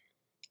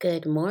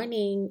Good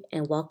morning,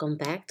 and welcome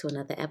back to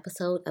another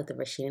episode of the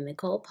Rashina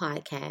Nicole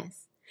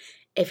podcast.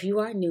 If you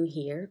are new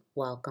here,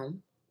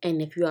 welcome.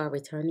 And if you are a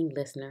returning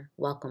listener,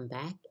 welcome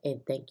back.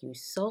 And thank you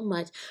so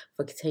much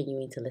for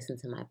continuing to listen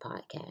to my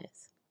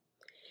podcast.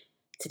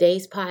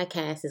 Today's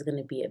podcast is going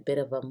to be a bit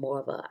of a more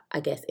of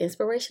a,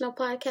 inspirational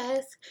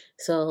podcast.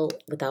 So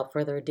without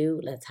further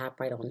ado, let's hop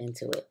right on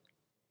into it.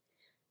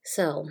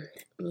 So,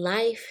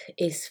 life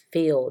is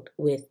filled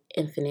with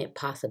infinite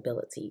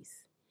possibilities.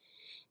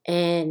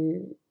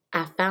 And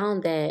I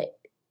found that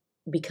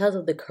because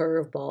of the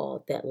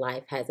curveball that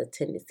life has a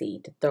tendency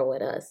to throw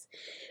at us,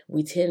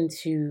 we tend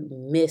to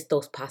miss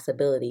those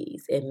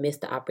possibilities and miss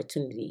the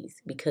opportunities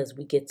because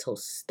we get so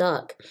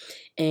stuck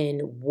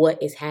in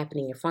what is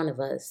happening in front of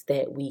us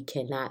that we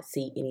cannot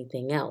see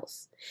anything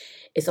else.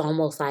 It's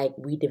almost like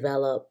we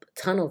develop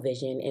tunnel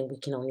vision and we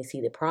can only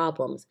see the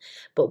problems,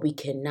 but we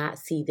cannot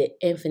see the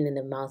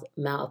infinite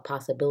amount of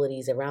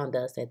possibilities around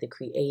us that the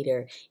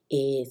Creator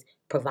is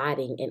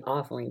providing and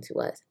offering to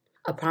us.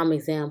 A prime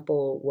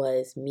example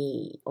was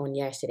me on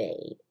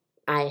yesterday.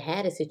 I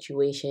had a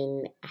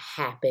situation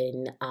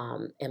happen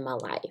in my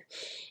life,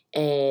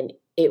 and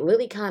it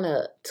really kind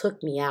of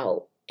took me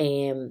out.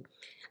 And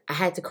I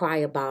had to cry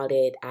about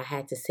it. I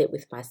had to sit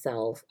with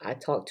myself. I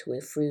talked to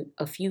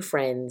a few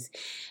friends,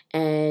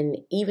 and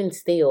even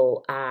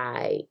still,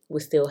 I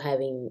was still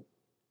having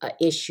an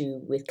issue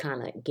with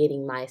kind of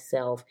getting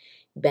myself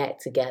back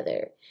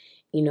together.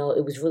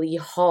 It was really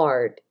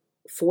hard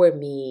for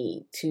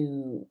me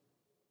to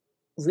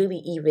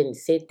really even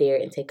sit there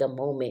and take a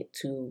moment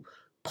to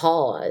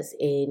pause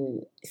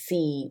and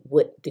see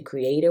what the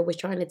Creator was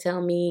trying to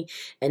tell me,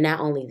 and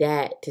not only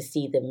that, to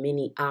see the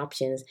many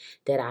options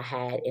that I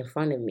had in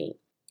front of me.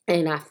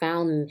 And I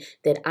found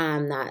that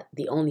I'm not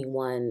the only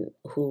one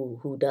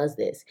who does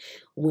this.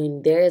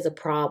 When there is a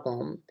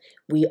problem,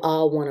 we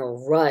all want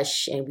to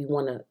rush and we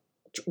want to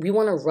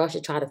rush to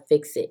try to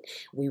fix it.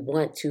 We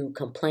want to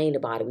complain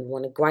about it. We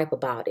want to gripe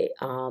about it.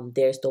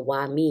 There's the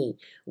why me?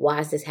 Why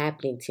is this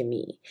happening to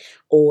me?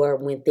 Or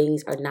when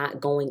things are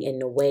not going in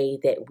the way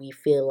that we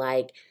feel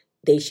like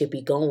they should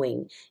be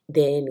going,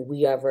 then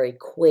we are very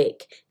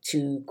quick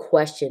to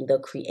question the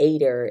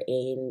Creator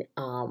and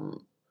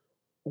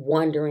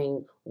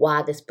wondering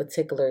why this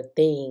particular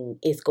thing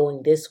is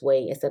going this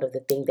way instead of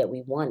the thing that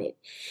we wanted.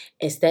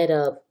 Instead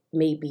of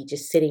maybe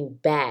just sitting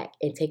back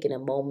and taking a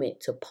moment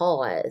to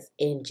pause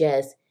and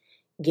just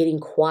getting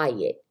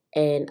quiet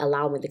and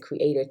allowing the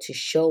Creator to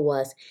show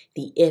us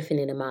the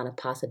infinite amount of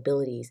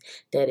possibilities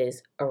that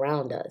is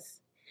around us.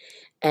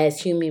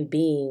 As human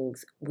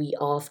beings, we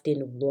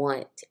often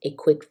want a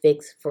quick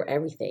fix for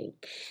everything.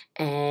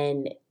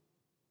 And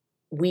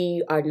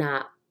we are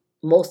not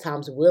most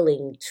times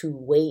willing to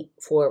wait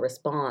for a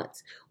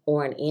response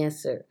or an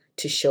answer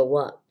to show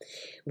up.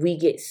 We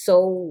get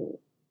so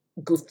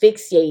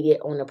fixated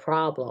on a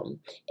problem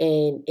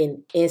and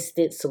an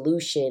instant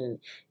solution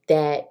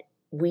that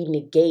we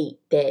negate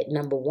that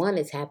number one,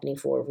 it's happening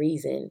for a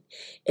reason,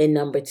 and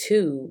number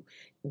two,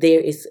 there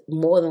is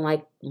more than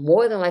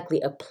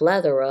likely a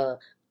plethora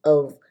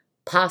of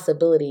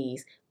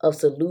possibilities of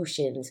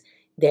solutions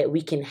that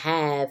we can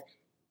have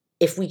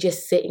if we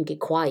just sit and get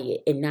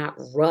quiet and not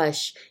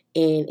rush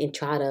in and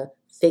try to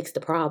fix the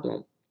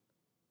problem.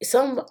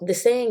 The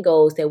saying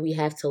goes that we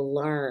have to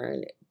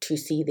learn to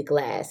see the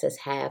glass as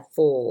half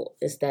full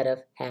instead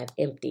of half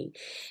empty.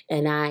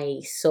 And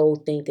I so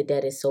think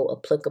that is so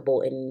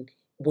applicable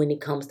when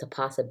it comes to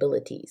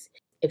possibilities.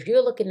 If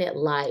you're looking at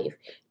life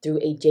through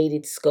a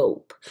jaded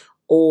scope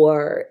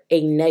or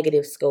a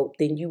negative scope,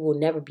 then you will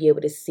never be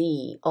able to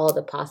see all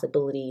the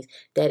possibilities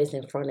that is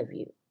in front of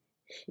you.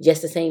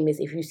 Just the same as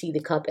if you see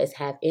the cup as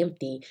half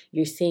empty,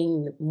 you're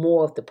seeing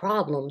more of the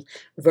problems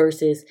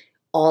versus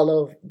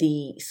all of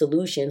the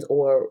solutions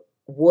or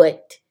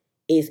what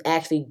is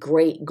actually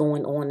great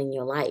going on in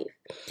your life.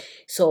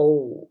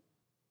 So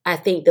I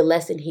think the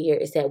lesson here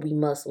is that we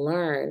must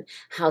learn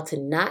how to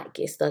not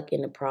get stuck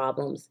in the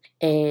problems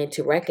and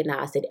to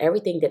recognize that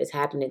everything that is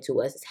happening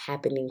to us is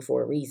happening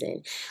for a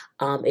reason.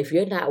 If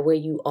you're not where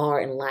you are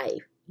in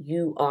life,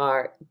 you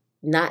are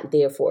not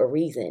there for a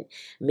reason.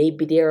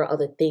 Maybe there are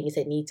other things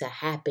that need to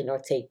happen or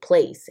take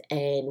place.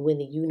 And when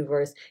the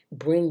universe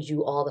brings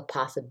you all the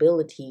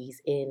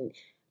possibilities and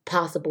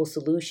possible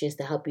solutions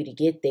to help you to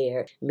get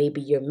there,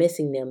 maybe you're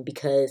missing them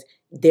because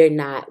they're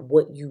not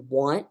what you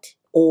want,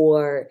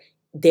 or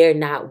they're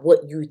not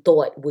what you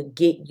thought would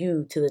get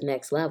you to the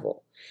next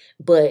level.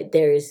 But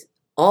there's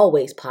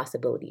always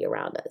possibility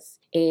around us.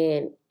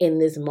 And in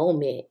this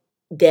moment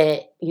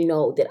that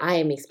I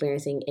am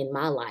experiencing in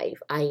my life,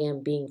 I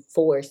am being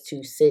forced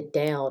to sit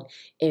down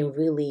and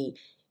really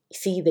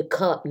see the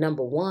cup,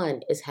 number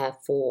one, is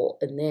half full.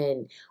 And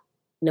then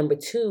number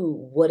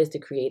two, what is the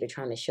Creator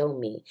trying to show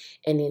me?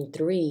 And then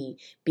three,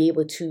 be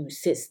able to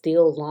sit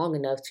still long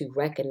enough to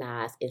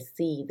recognize and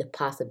see the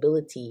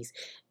possibilities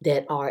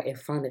that are in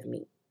front of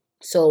me.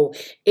 So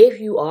if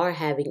you are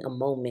having a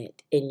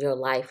moment in your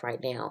life right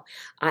now,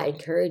 I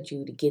encourage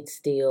you to get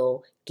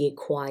still, get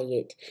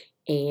quiet,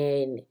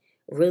 and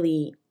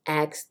really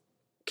ask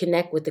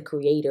connect with the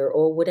creator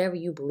or whatever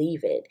you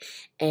believe in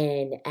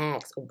and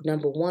ask,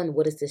 number one,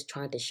 what is this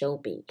trying to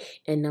show me?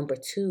 And number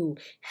two,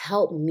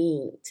 help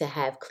me to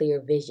have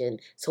clear vision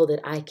so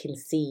that I can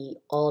see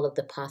all of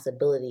the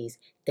possibilities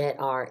that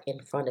are in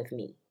front of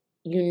me.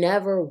 You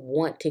never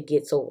want to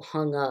get so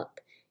hung up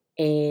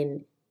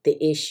in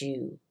the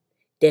issue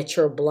that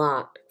you're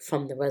blocked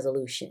from the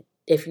resolution.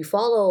 If you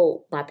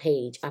follow my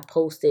page, I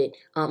posted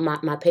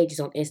my page is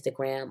on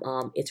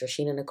Instagram. It's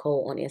Rashina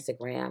Nicole on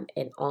Instagram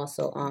and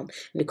also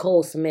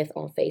Nicole Smith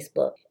on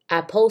Facebook.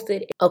 I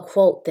posted a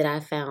quote that I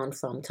found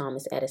from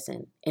Thomas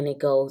Edison, and it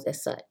goes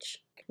as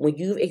such: when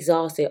you've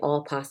exhausted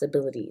all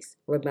possibilities,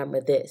 remember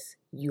this: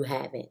 you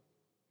haven't.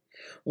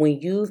 When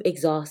you've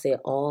exhausted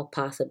all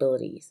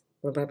possibilities,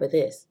 remember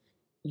this: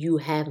 you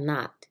have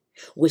not.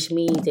 Which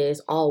means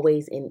there's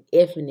always an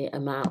infinite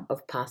amount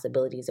of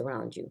possibilities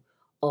around you.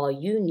 All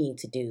you need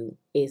to do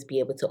is be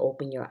able to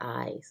open your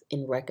eyes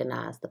and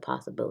recognize the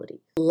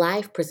possibility.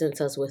 Life presents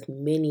us with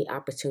many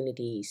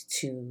opportunities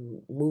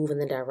to move in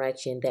the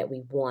direction that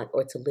we want,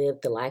 or to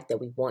live the life that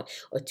we want,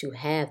 or to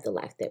have the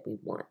life that we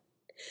want.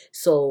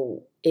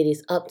 So it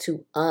is up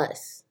to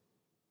us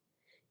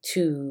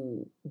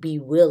to be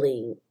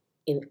willing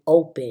and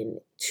open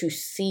to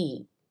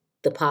see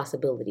the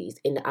possibilities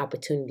and the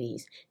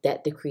opportunities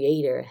that the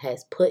Creator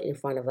has put in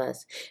front of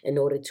us in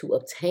order to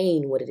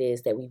obtain what it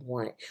is that we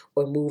want,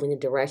 or move in the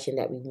direction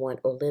that we want,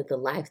 or live the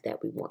life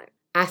that we want.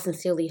 I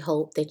sincerely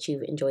hope that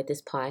you've enjoyed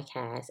this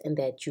podcast and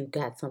that you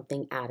got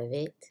something out of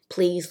it.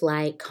 Please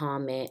like,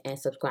 comment, and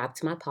subscribe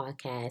to my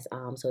podcast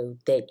so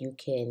that you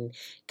can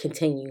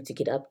continue to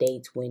get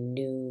updates when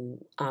new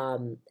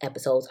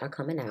episodes are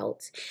coming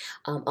out.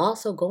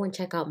 Also, go and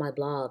check out my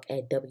blog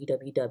at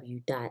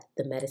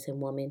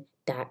www.themedicinewoman.com.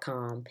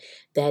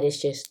 That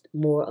is just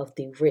more of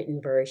the written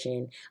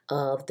version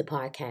of the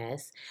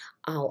podcast.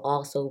 I'll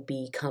also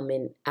be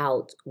coming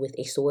out with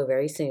a store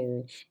very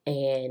soon,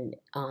 and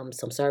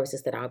some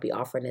services that I'll be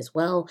offering as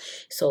well.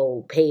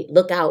 So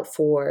look out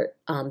for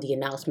the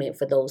announcement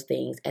for those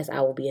things, as I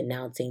will be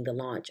announcing the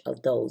launch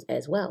of those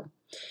as well.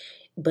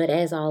 But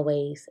as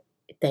always,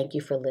 thank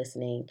you for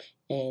listening,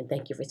 and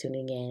thank you for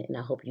tuning in, and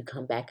I hope you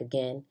come back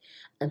again.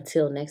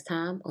 Until next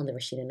time on the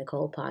Rashina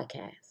Nicole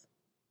podcast.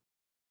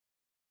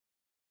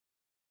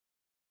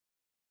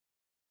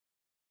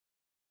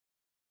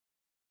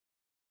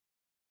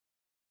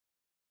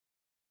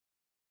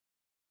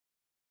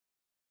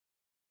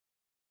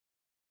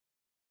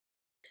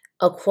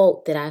 A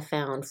quote that I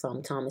found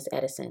from Thomas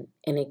Edison,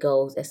 and it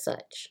goes as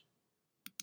such: